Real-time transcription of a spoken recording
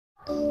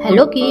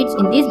Hello kids,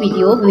 in this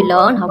video we will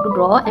learn how to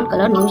draw and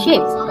color new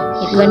shapes.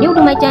 If you are new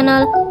to my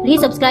channel,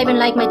 please subscribe and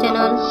like my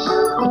channel.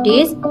 It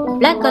is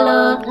black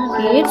color.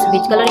 Kids,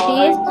 which color it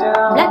is?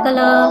 Black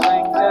color.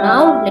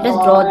 Now let us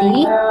draw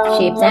the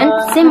shapes and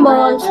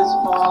symbols.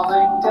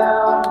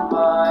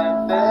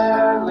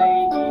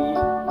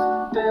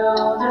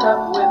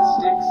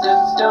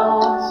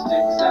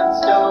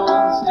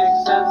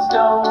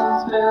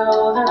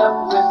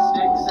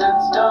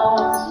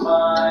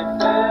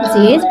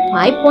 This is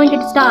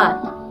 5-pointed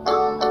star.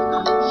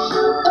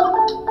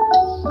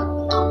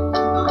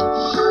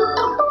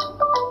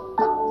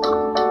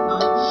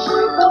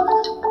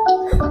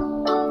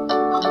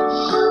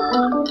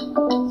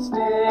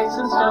 Sticks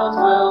and stones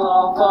will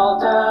all fall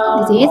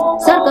down. This is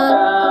circle.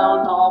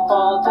 All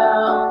fall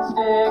down.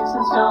 Sticks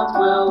and stones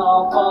will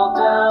all fall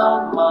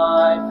down.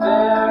 My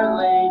fair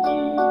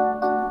lady,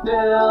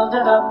 build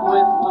it up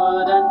with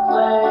wood and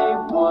clay,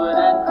 wood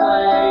and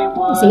clay,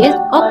 wood. This is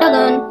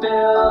octagon.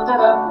 Build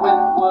it up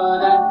with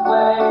wood and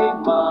clay,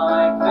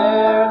 my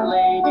fair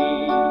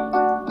lady.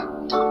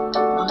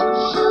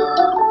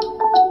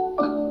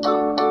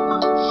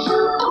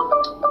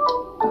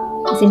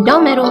 This is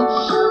down arrow.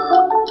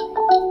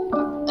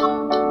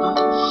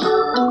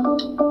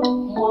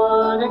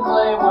 Wood and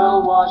clay will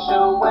wash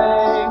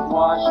away,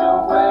 wash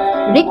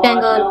away.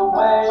 Rectangle.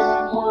 Wash away.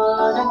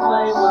 Wood and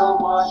clay will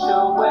wash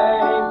away,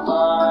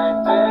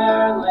 my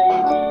fair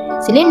lady.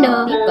 Cylinder.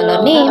 Color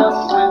name. With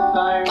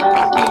iron and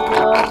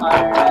steel,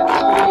 iron and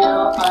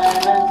steel,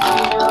 iron and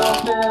steel.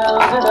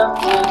 Build it up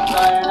with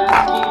iron and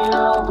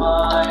steel,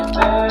 my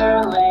fair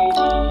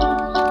lady.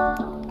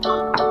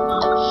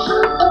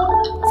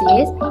 This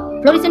is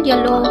fluorescent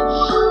yellow,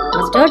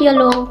 mustard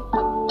yellow,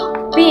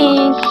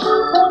 pink,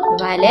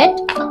 violet,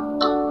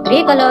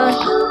 grey color,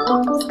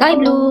 sky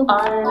blue,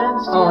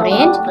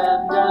 orange,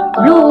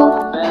 blue,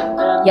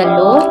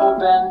 yellow,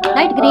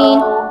 light green,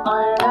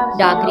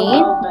 dark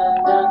green,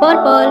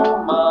 purple,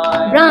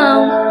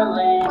 brown,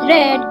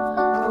 red.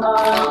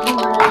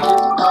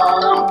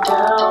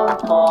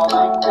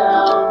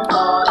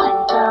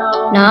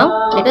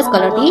 Now let us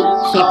color the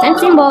shapes and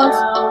symbols.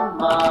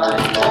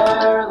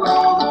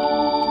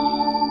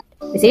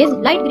 This is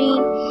light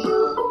green.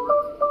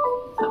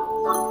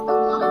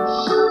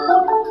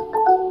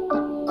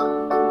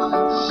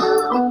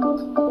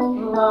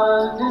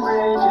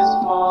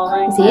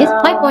 This is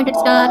 5-pointed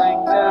star.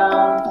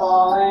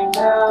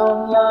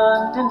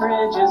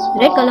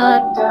 Red color.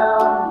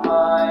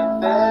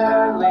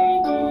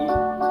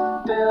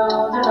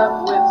 Build it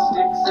up with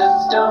sticks and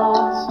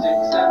stones,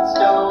 sticks and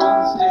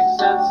stones,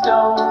 sticks and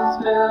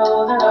stones.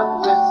 Build it up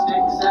with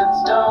sticks and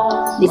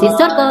stones. This is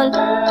circle.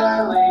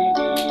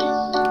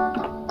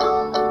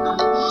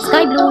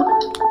 Sky blue.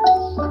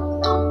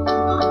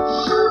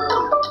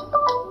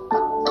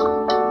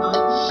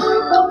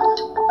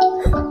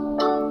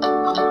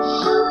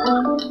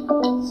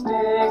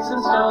 Sticks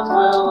and stones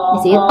will all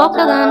This is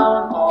octagon.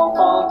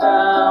 fall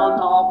down,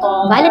 all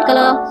fall Violet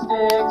color.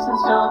 Sticks and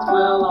stones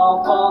will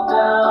all fall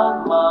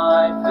down,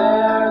 my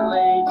fair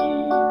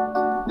lady.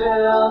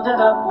 Build it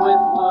up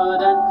with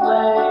wood and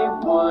clay,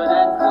 wood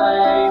and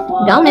clay,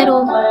 wood Down and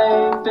arrow.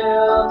 clay.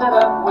 Build it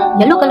up with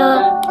Yellow wood color.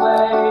 and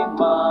clay,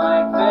 my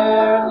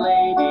fair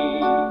lady.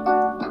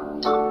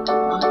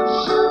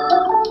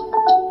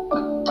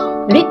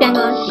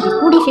 Rectangle. It is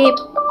 2D shape.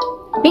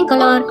 Pink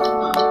color.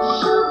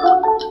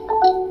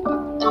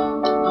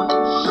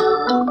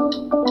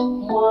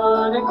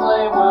 Wood and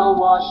clay will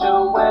wash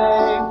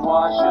away,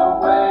 wash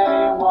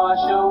away,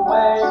 wash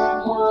away.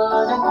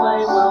 Wood and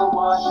clay will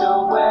wash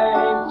away,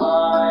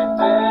 my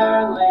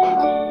fair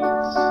lady.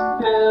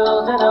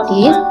 Build it up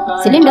This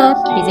with cylinder.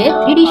 iron and It is a steel,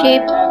 3D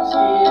shape. iron and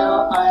steel,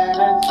 iron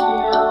and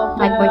steel.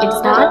 5-pointed Build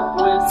star, it up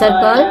with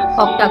circle, iron and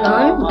steel,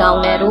 octagon, down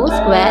my arrow, fair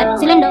square,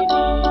 cylinder. lady.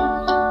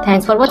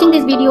 Thanks for watching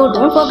this video.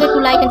 Don't forget to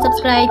like and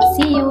subscribe.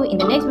 See you in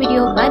the next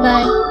video. Bye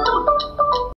bye.